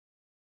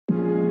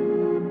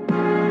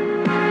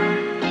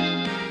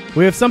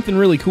We have something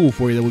really cool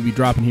for you that we'll be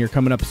dropping here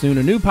coming up soon.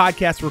 A new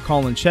podcast we're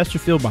calling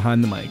Chesterfield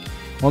Behind the Mic.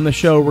 On the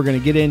show, we're going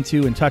to get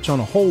into and touch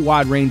on a whole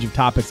wide range of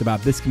topics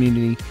about this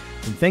community,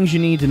 some things you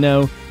need to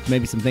know,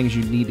 maybe some things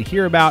you need to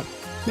hear about,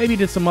 maybe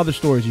just some other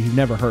stories you've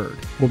never heard.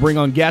 We'll bring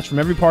on guests from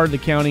every part of the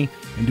county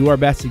and do our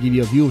best to give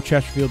you a view of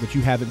Chesterfield that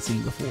you haven't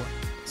seen before.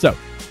 So,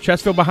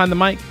 Chesterfield Behind the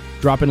Mic,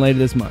 dropping later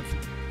this month.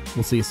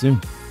 We'll see you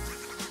soon.